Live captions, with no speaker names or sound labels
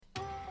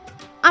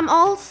I'm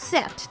all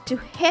set to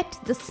hit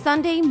the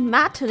Sunday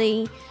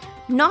matinee,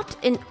 not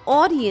in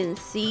audience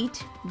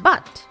seat,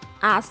 but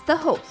as the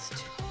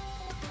host.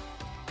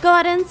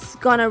 Curtains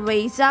gonna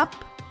raise up,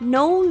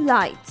 no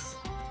lights.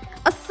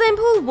 A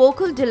simple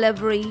vocal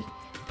delivery,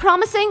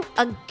 promising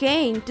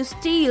again to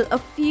steal a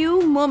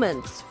few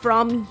moments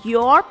from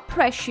your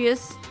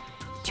precious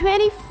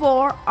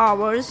 24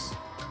 hours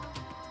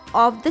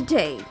of the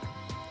day.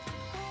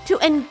 To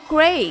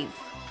engrave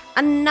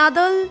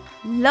another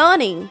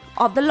learning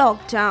of the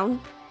lockdown.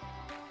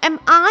 Am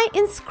I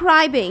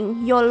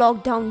inscribing your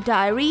lockdown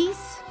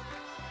diaries?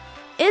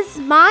 Is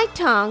my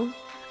tongue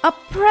a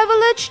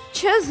privileged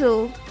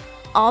chisel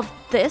of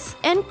this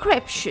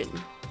encryption?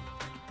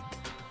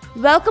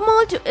 Welcome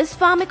all to Is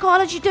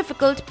Pharmacology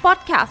Difficult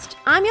podcast.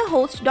 I'm your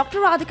host, Dr.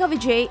 Radhika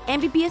Vijay,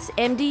 MBBS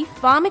MD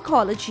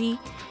Pharmacology,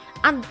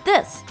 and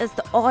this is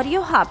the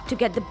audio hub to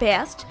get the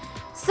best,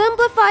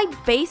 simplified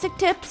basic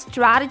tips,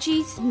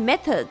 strategies,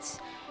 methods,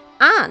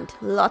 and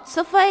lots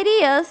of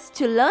ideas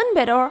to learn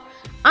better,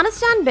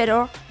 understand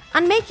better,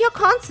 and make your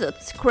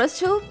concepts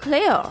crystal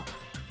clear.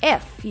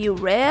 If you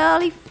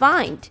really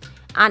find,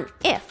 and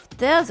if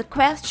there's a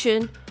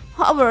question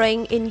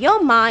hovering in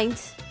your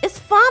minds, is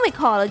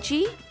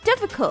pharmacology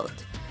difficult?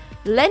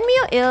 Lend me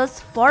your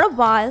ears for a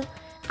while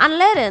and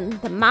let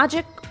in the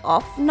magic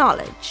of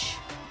knowledge.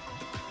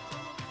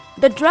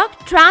 The drug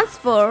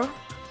transfer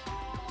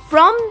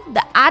from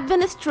the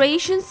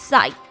administration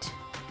site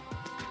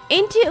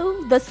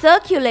into the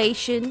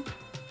circulation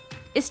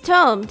is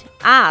termed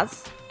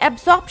as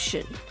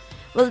absorption.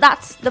 Well,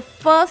 that's the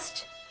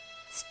first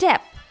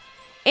step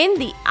in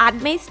the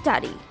ADME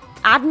study.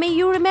 ADME,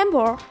 you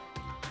remember,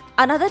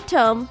 another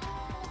term,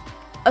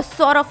 a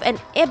sort of an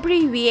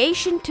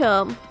abbreviation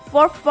term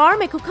for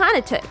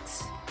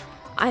pharmacokinetics.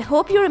 I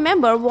hope you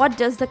remember what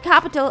does the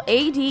capital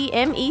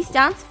ADME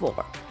stands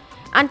for.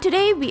 And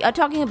today we are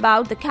talking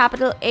about the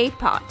capital A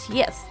part.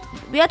 Yes,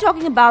 we are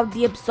talking about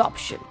the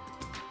absorption.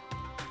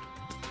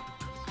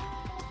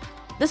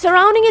 The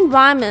surrounding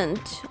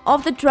environment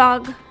of the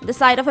drug, the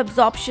site of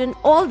absorption,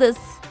 all this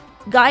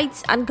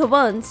guides and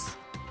governs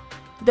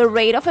the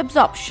rate of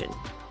absorption.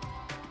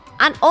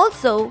 And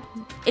also,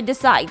 it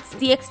decides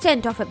the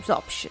extent of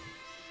absorption.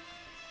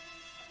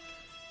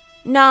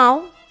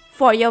 Now,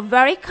 for your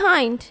very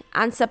kind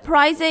and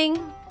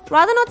surprising,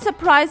 rather not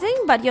surprising,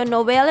 but your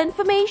novel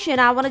information,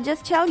 I want to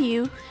just tell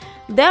you,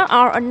 there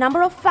are a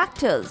number of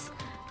factors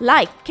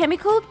like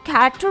chemical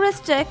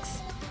characteristics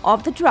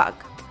of the drug,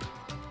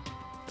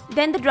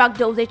 then the drug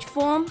dosage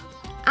form,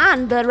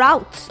 and the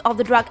routes of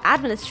the drug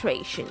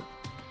administration.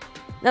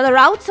 Now, the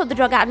routes of the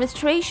drug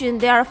administration,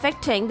 they are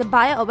affecting the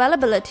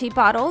bioavailability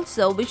part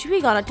also, which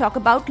we're going to talk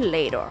about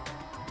later.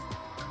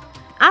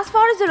 As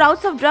far as the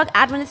routes of drug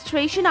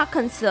administration are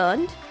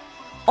concerned,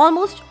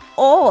 almost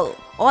all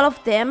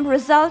of them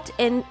result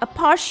in a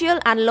partial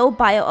and low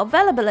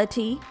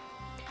bioavailability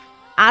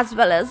as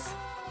well as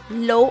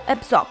low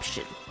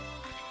absorption.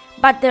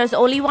 But there's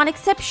only one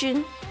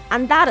exception,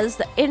 and that is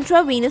the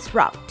intravenous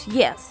route.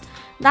 Yes,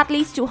 that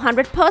leads to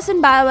 100%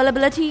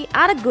 bioavailability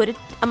and a good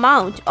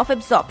amount of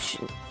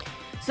absorption.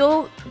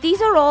 So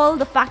these are all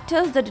the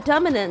factors, the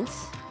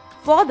determinants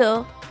for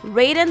the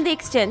rate and the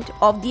extent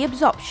of the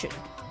absorption.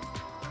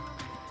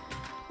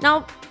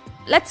 Now,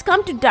 let's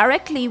come to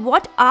directly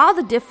what are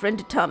the different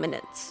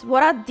determinants.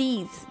 What are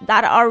these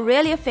that are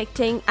really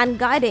affecting and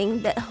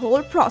guiding the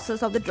whole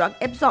process of the drug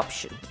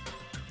absorption?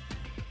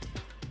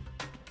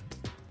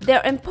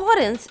 Their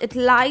importance, it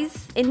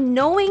lies in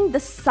knowing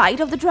the site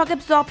of the drug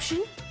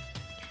absorption.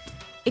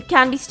 It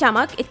can be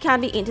stomach, it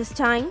can be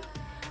intestine.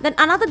 Then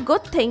another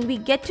good thing, we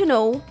get to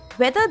know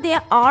whether they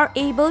are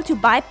able to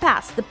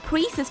bypass the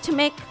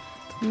pre-systemic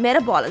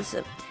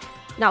metabolism.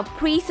 Now,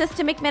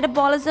 pre-systemic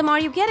metabolism, are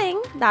you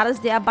getting? That is,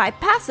 they are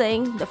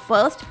bypassing the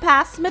first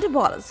pass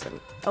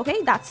metabolism.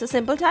 Okay, that's the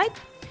simple type.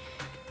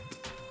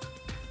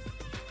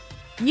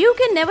 You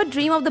can never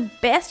dream of the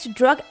best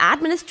drug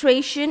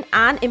administration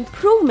and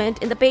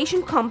improvement in the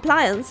patient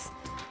compliance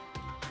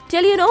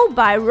till you know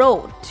by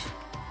rote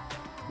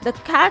the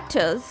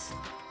characters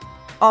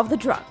of the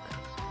drug.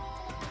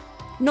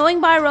 Knowing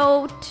by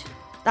rote,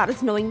 that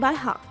is knowing by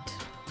heart.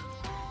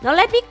 Now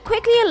let me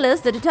quickly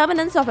list the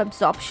determinants of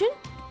absorption,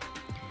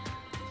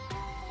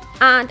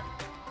 and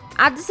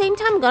at the same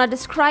time I'm going to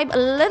describe a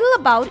little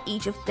about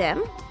each of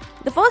them.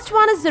 The first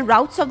one is the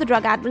routes of the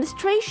drug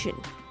administration.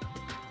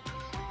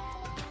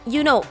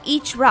 You know,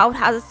 each route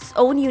has its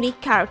own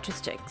unique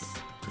characteristics.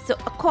 So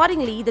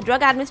accordingly, the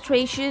drug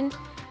administration,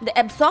 the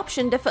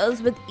absorption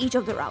differs with each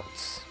of the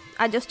routes.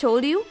 I just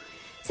told you.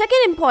 Second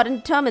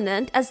important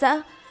determinant is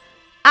the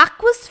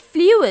aqueous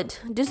fluid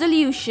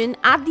dissolution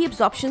at the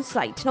absorption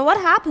site. Now what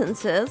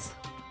happens is,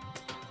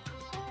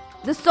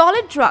 the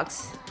solid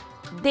drugs,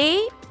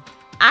 they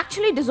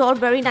actually dissolve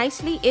very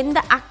nicely in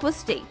the aqueous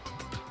state,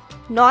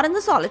 not in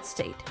the solid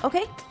state,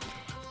 okay?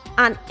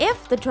 And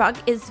if the drug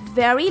is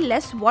very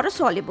less water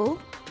soluble,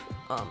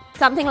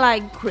 something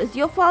like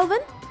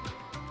griseofulvin,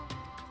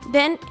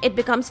 then it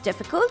becomes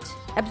difficult.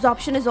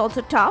 Absorption is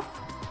also tough.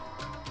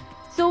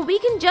 So we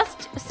can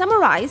just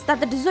summarize that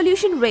the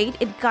dissolution rate,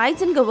 it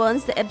guides and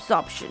governs the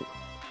absorption.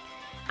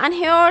 And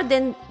here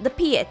then the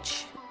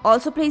pH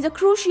also plays a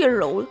crucial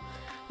role.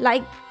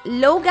 Like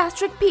low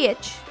gastric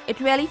pH, it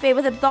really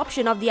favors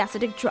absorption of the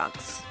acidic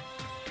drugs.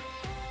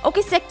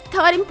 Okay,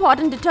 third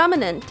important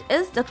determinant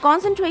is the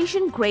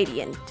concentration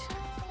gradient.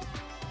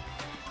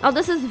 Now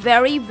this is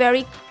very,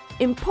 very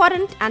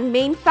important and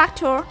main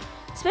factor,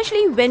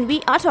 especially when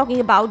we are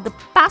talking about the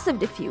passive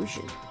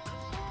diffusion.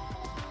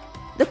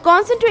 The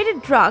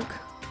concentrated drug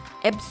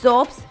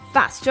absorbs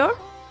faster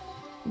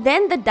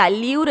than the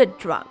diluted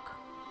drug.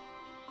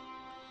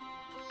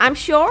 I'm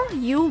sure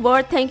you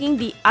were thinking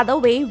the other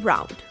way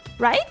round,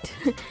 right?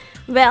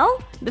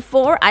 Well,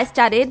 before I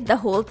studied the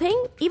whole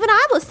thing, even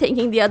I was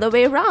thinking the other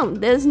way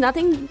around. There's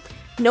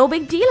no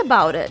big deal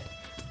about it.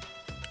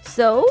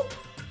 So,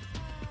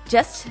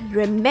 just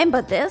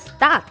remember this,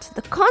 that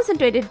the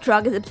concentrated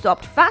drug is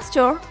absorbed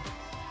faster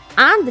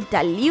and the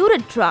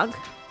diluted drug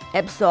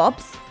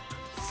absorbs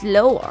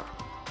slower.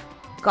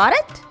 Got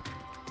it?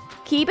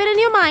 Keep it in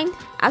your mind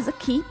as a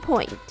key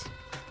point.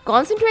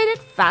 Concentrated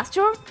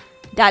faster,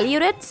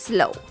 diluted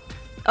slow.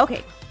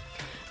 Okay,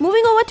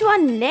 moving over to our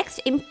next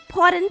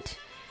important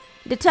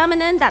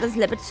determinant, that is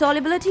lipid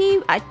solubility.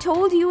 I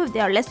told you if they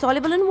are less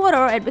soluble in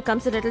water, it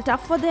becomes a little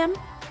tough for them.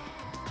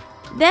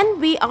 Then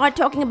we are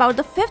talking about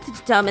the fifth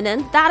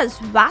determinant, that is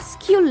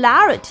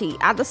vascularity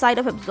at the site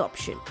of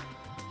absorption.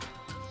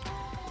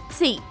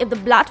 See, if the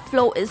blood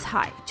flow is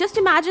high, just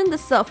imagine the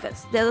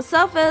surface. There's a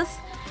surface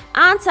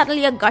and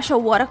suddenly a gush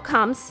of water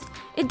comes.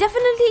 It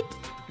definitely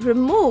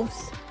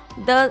removes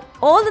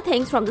all the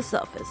things from the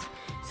surface.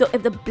 So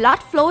if the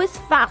blood flow is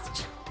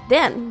fast,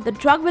 then the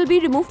drug will be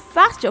removed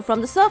faster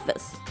from the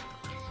surface.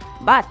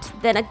 But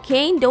then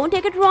again, don't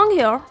take it wrong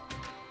here.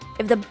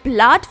 If the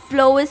blood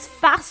flow is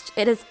fast,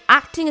 it is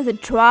acting as a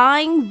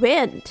drying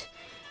wind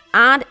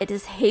and it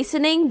is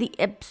hastening the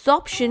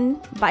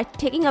absorption by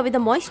taking away the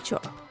moisture.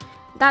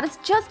 That is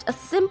just a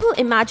simple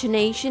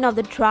imagination of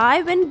the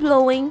dry wind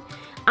blowing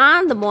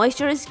and the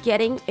moisture is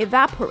getting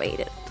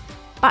evaporated.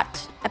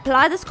 But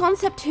apply this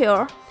concept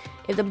here.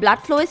 If the blood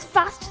flow is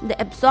fast, the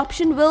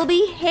absorption will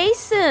be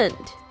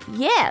hastened.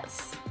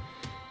 Yes.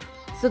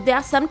 So there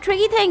are some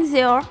tricky things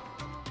here.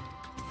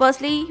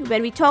 Firstly,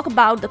 when we talk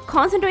about the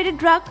concentrated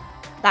drug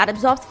that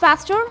absorbs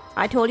faster,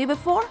 I told you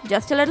before,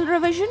 just a little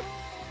revision.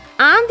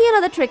 And the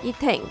another tricky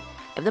thing,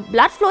 if the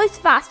blood flow is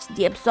fast,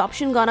 the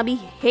absorption gonna be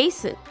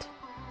hastened.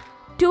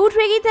 Two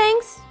tricky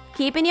things,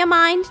 keep in your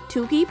mind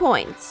 2 key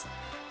points.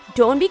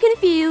 Don't be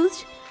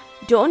confused,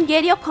 don't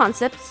get your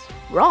concepts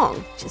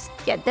wrong, just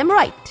get them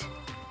right.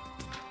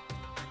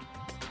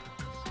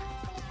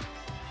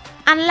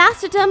 And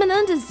last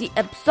determinant is the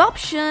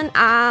absorption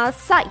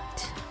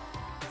site,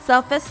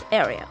 surface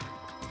area.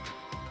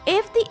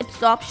 If the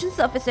absorption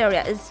surface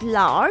area is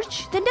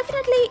large, then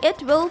definitely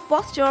it will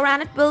foster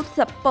and it will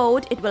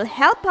support, it will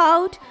help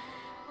out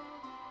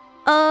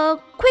a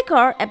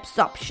quicker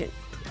absorption,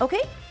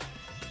 okay?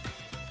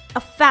 A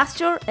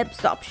faster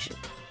absorption.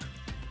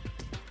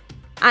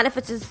 And if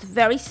it is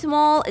very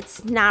small,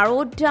 it's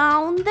narrowed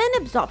down, then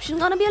absorption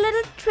gonna be a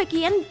little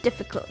tricky and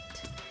difficult.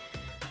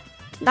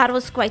 That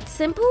was quite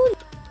simple.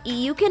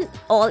 You can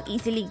all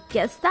easily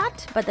guess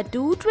that, but the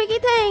 2 tricky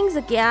things,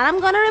 again I'm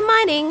gonna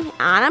reminding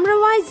and I'm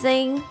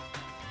revising.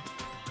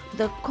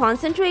 The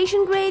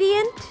concentration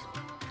gradient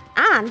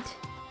and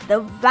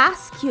the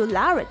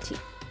vascularity.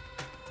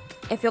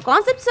 If your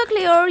concepts are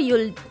clear,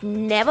 you'll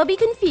never be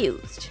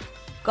confused.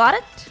 Got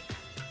it?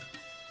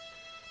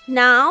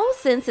 Now,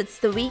 since it's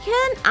the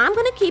weekend, I'm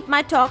gonna keep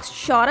my talks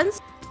short and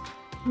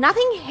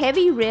nothing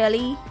heavy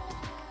really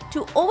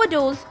to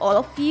overdose all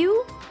of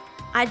you.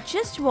 I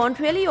just want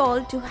really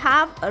all to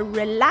have a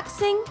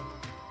relaxing,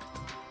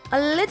 a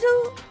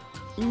little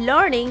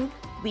learning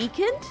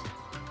weekend.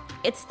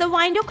 It's the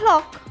wind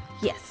o'clock.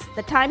 Yes,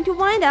 the time to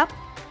wind up.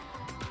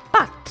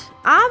 But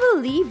I will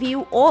leave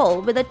you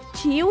all with a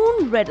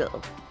tune riddle.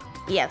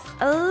 Yes,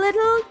 a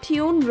little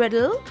tune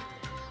riddle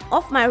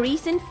of my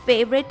recent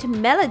favorite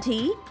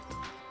melody.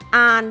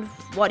 And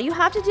what you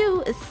have to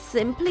do is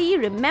simply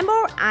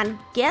remember and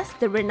guess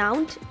the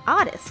renowned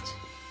artist.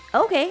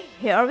 Okay,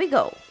 here we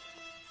go.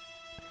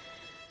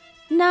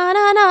 Na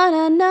na na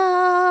na na,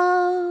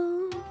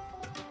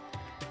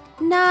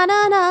 na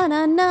na na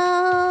na na,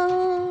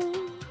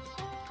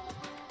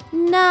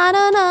 na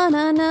na na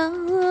na na,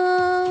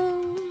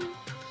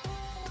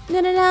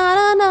 na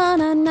na na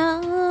na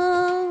na.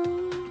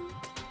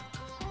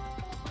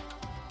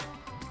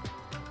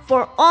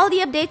 For all the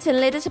updates and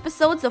latest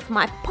episodes of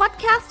my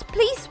podcast,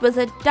 please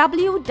visit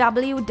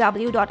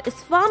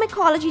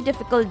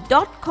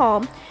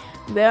www.ispharmacologydifficult.com,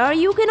 where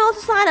you can also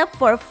sign up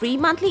for a free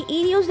monthly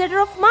e-newsletter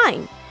of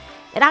mine.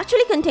 It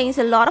actually contains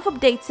a lot of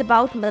updates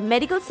about the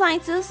medical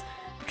sciences,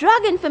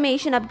 drug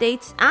information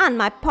updates, and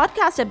my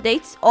podcast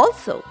updates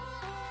also.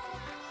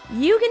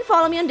 You can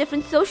follow me on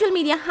different social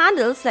media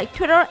handles like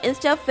Twitter,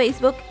 Insta,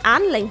 Facebook,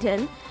 and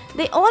LinkedIn.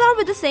 They all are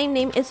with the same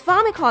name as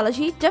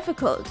Pharmacology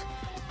Difficult.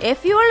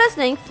 If you are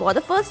listening for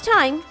the first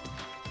time,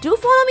 do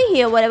follow me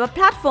here whatever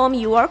platform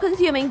you are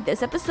consuming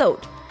this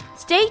episode.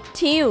 Stay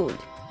tuned.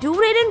 Do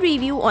rate and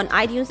review on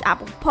iTunes,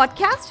 Apple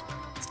Podcast.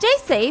 Stay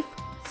safe,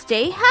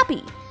 stay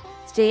happy,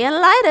 stay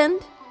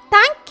enlightened.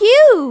 Thank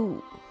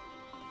you.